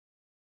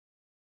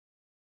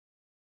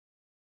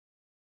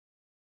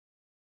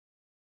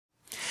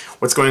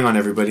What's going on,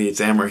 everybody? It's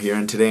Amer here,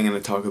 and today I'm going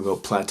to talk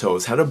about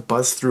plateaus. How to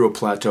bust through a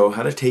plateau,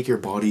 how to take your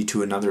body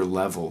to another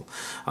level,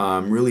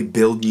 really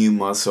build new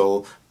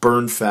muscle,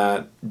 burn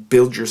fat,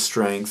 build your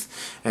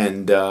strength,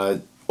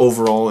 and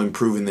overall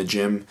improve in the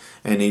gym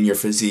and in your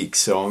physique.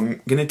 So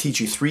I'm going to teach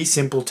you 3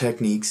 simple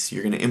techniques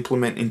you're going to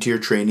implement into your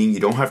training.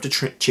 You don't have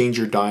to change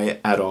your diet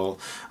at all.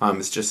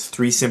 It's just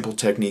 3 simple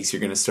techniques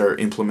you're going to start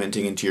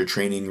implementing into your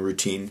training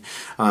routine,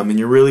 and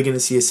you're really going to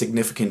see a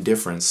significant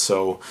difference.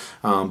 So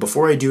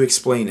before I do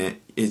explain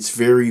it, it's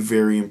very,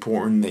 very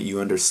important that you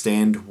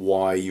understand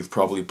why you've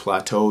probably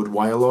plateaued,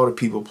 why a lot of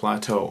people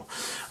plateau.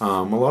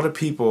 A lot of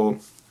people,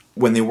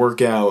 when they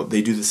work out,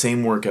 they do the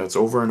same workouts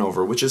over and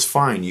over, which is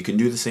fine. You can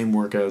do the same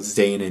workouts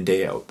day in and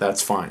day out.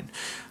 That's fine.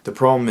 The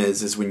problem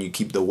is when you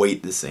keep the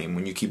weight the same,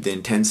 when you keep the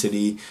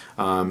intensity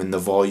and the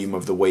volume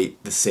of the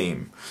weight the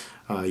same.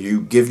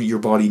 You give your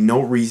body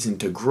no reason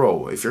to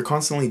grow. If you're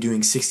constantly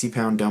doing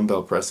 60-pound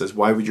dumbbell presses,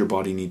 why would your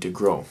body need to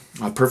grow?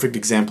 A perfect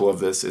example of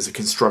this is a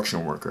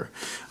construction worker.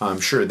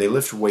 Sure, they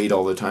lift weight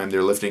all the time.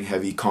 They're lifting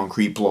heavy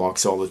concrete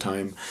blocks all the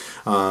time.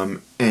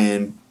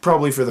 And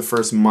probably for the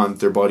first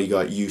month, their body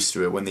got used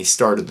to it when they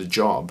started the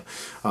job.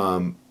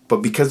 But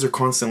because they're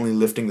constantly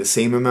lifting the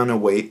same amount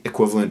of weight,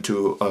 equivalent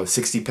to a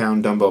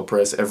 60-pound dumbbell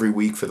press every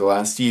week for the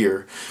last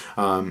year,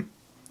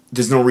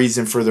 there's no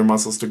reason for their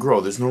muscles to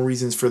grow. There's no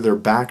reasons for their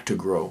back to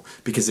grow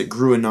because it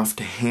grew enough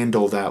to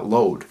handle that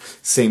load.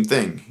 Same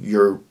thing,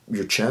 your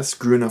chest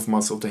grew enough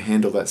muscle to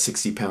handle that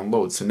 60-pound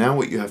load. So now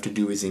what you have to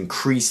do is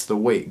increase the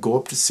weight. Go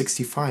up to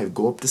 65,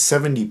 go up to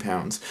 70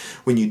 pounds.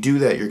 When you do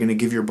that, you're going to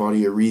give your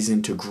body a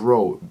reason to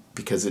grow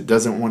because it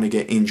doesn't want to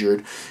get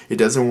injured. It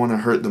doesn't want to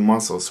hurt the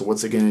muscle. So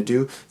what's it going to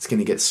do? It's going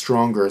to get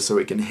stronger so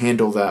it can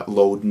handle that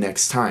load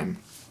next time.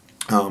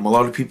 A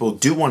lot of people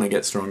do want to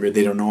get stronger,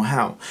 they don't know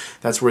how.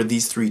 That's where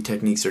these 3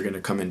 techniques are going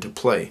to come into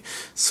play.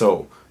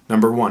 So,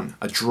 number 1,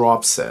 a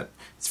drop set.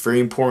 It's very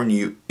important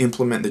you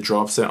implement the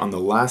drop set on the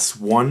last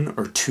 1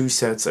 or 2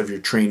 sets of your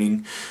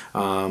training,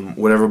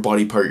 whatever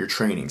body part you're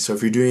training. So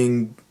if you're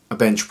doing a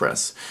bench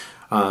press,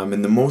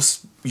 and the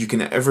most you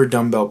can ever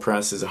dumbbell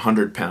press is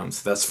 100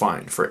 pounds, that's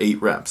fine, for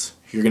 8 reps.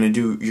 You're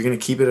gonna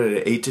keep it at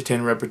an 8 to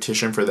 10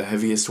 repetition for the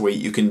heaviest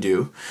weight you can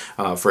do,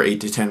 for 8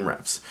 to 10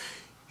 reps.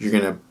 You're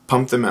going to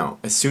pump them out.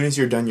 As soon as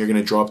you're done, you're going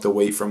to drop the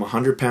weight from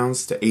 100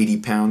 pounds to 80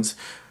 pounds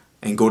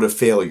and go to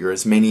failure,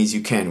 as many as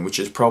you can, which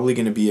is probably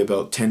going to be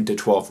about 10 to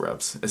 12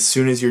 reps. As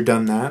soon as you're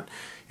done that,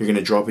 you're going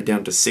to drop it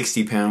down to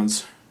 60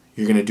 pounds.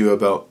 You're going to do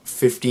about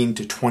 15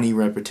 to 20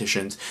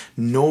 repetitions.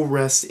 No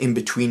rest in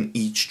between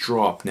each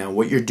drop. Now,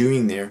 what you're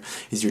doing there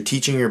is you're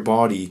teaching your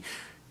body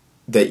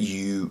that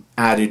you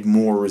added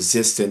more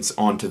resistance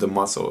onto the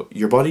muscle.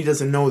 Your body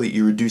doesn't know that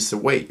you reduced the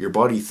weight. Your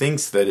body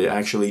thinks that it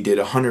actually did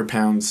 100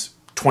 pounds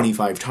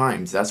 25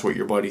 times. That's what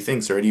your body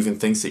thinks, or it even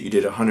thinks that you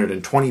did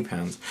 120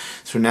 pounds.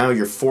 So now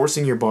you're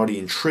forcing your body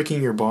and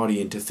tricking your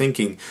body into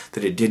thinking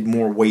that it did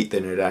more weight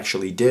than it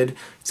actually did.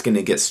 It's going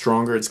to get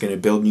stronger, it's going to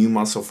build new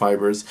muscle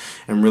fibers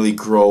and really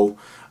grow.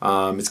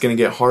 It's going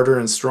to get harder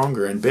and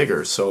stronger and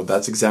bigger, so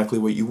that's exactly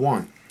what you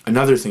want.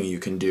 Another thing you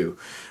can do,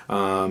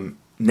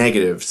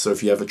 negative. So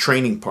if you have a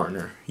training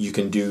partner, you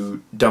can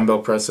do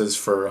dumbbell presses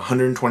for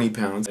 120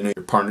 pounds and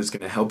your partner's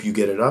going to help you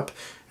get it up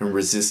and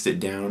resist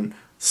it down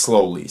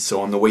slowly.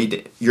 So on the way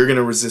down, you're going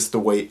to resist the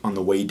weight on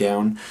the way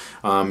down,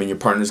 and your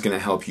partner's going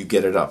to help you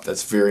get it up.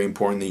 That's very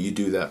important that you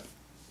do that.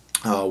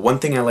 One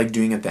thing I like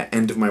doing at the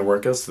end of my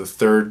workouts,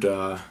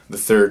 the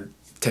third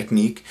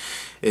technique,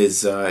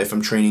 is if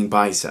I'm training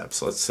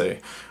biceps, let's say,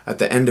 at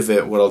the end of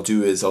it, what I'll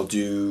do is I'll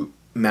do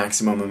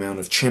maximum amount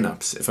of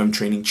chin-ups. If I'm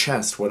training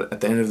chest, at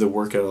the end of the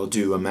workout I'll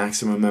do a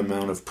maximum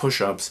amount of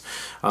push-ups,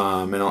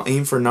 and I'll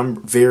aim for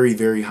very,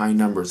 very high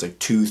numbers, like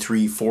 2,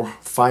 3, 4,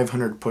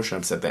 500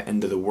 push-ups at the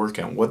end of the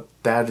workout. What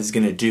that is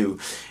going to do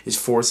is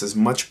force as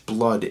much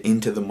blood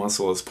into the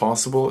muscle as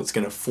possible. It's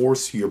going to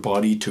force your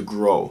body to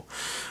grow.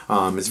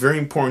 It's very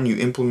important you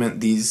implement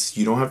these.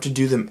 You don't have to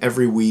do them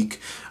every week.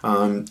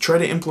 Try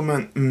to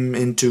implement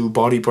into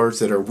body parts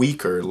that are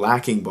weaker,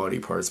 lacking body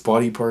parts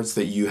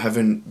that you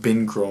haven't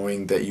been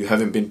growing, that you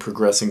haven't been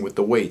progressing with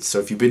the weights. So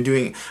if you've been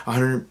doing a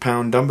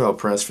 100-pound dumbbell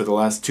press for the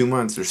last 2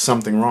 months, there's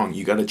something wrong.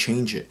 You got to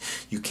change it.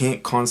 You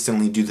can't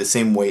constantly do the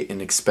same weight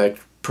and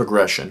expect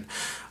progression.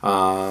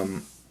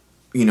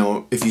 You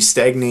know, if you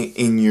stagnate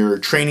in your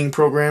training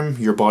program,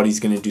 your body's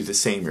going to do the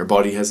same. Your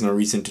body has no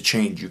reason to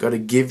change. You got to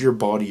give your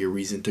body a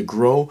reason to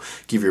grow,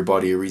 give your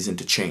body a reason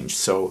to change.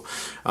 So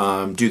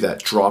do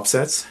that. Drop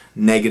sets,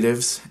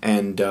 negatives,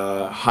 and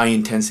high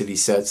intensity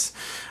sets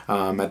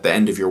at the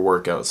end of your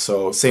workout.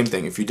 So same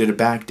thing, if you did a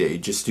back day,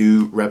 just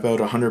rep out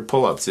 100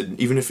 pull-ups. And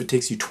even if it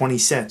takes you 20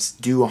 sets,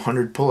 do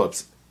 100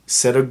 pull-ups.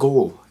 Set a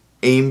goal.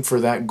 Aim for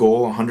that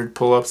goal, 100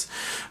 pull-ups,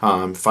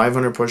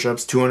 500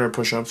 push-ups, 200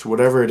 push-ups,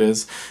 whatever it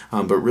is,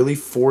 but really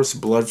force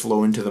blood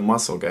flow into the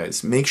muscle,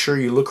 guys. Make sure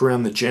you look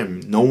around the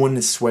gym. No one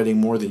is sweating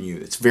more than you.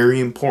 It's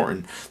very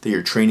important that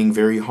you're training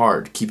very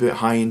hard. Keep it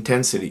high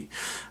intensity.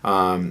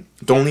 Don't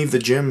leave the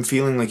gym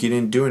feeling like you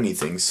didn't do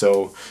anything.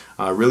 So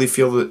Really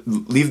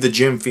leave the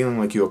gym feeling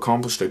like you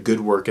accomplished a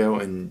good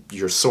workout and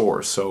you're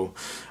sore. So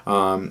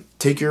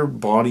take your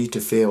body to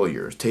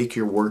failure. Take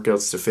your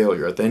workouts to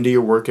failure. At the end of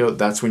your workout,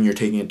 that's when you're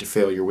taking it to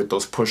failure with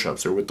those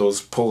push-ups or with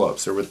those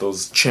pull-ups or with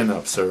those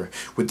chin-ups or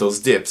with those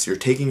dips. You're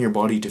taking your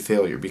body to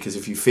failure, because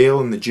if you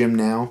fail in the gym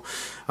now,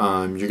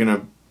 you're going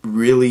to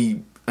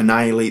really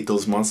annihilate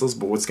those muscles,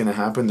 but what's going to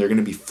happen? They're going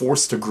to be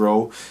forced to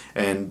grow,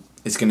 and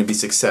it's going to be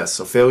success.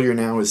 So failure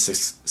now is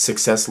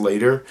success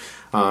later.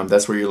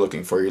 That's what you're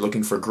looking for. You're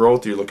looking for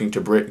growth. You're looking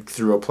to break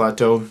through a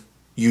plateau.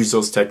 Use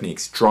those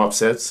techniques: drop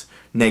sets,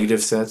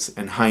 negative sets,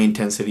 and high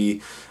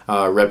intensity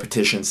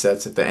repetition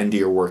sets at the end of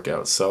your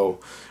workout. So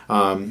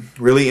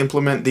really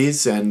implement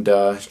these and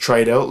try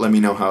it out. Let me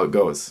know how it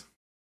goes.